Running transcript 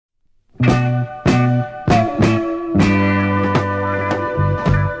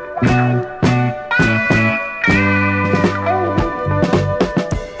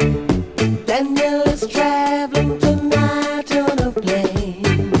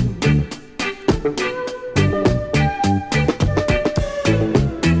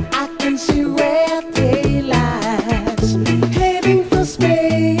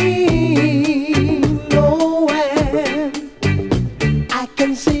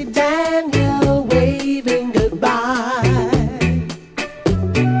see Daniel waving goodbye,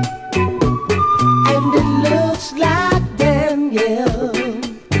 and it looks like Daniel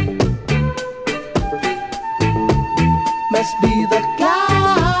must be the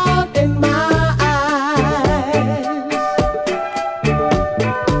cloud in my eyes.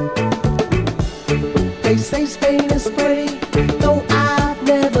 They say Spain is pretty, though I've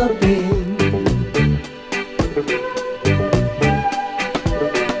never been.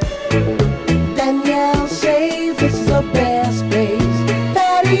 Danielle says this is the best place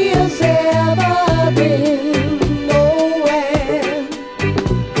that he has ever been. Oh, and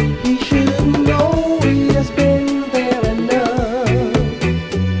he should know he has been there enough.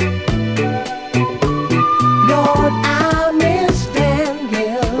 Lord, I miss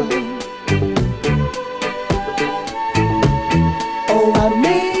Danielle. Oh, I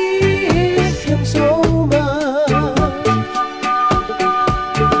miss him so much.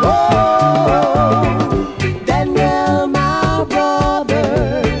 Oh, Daniel, my brother,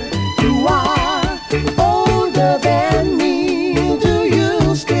 you are older than me. Do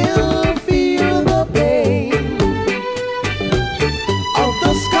you still feel the pain of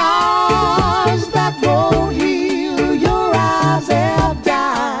the scars that won't heal? Your eyes have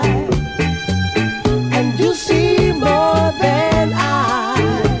died, and you see more than I.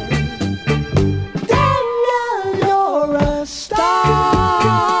 Daniel, you're a star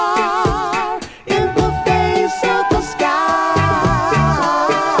in the face of the sky.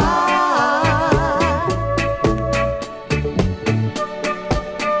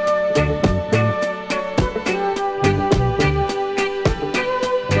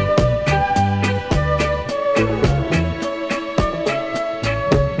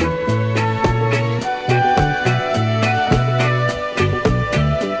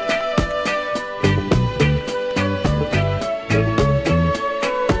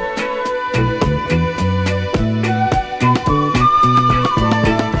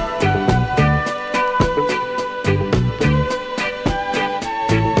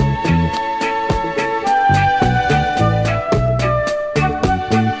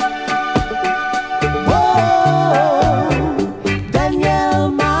 Oh,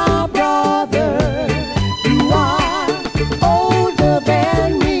 Daniel, my brother, you are older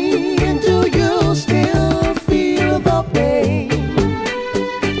than me. Do you still feel the pain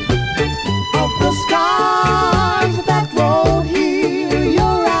of the scars that won't heal?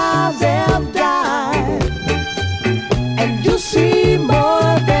 Your eyes have died, and you see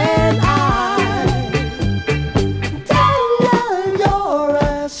more than I. Daniel, you're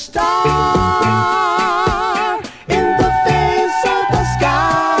a star in the face of the sky.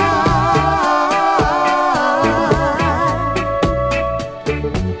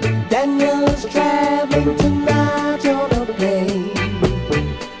 Daniel is traveling tonight.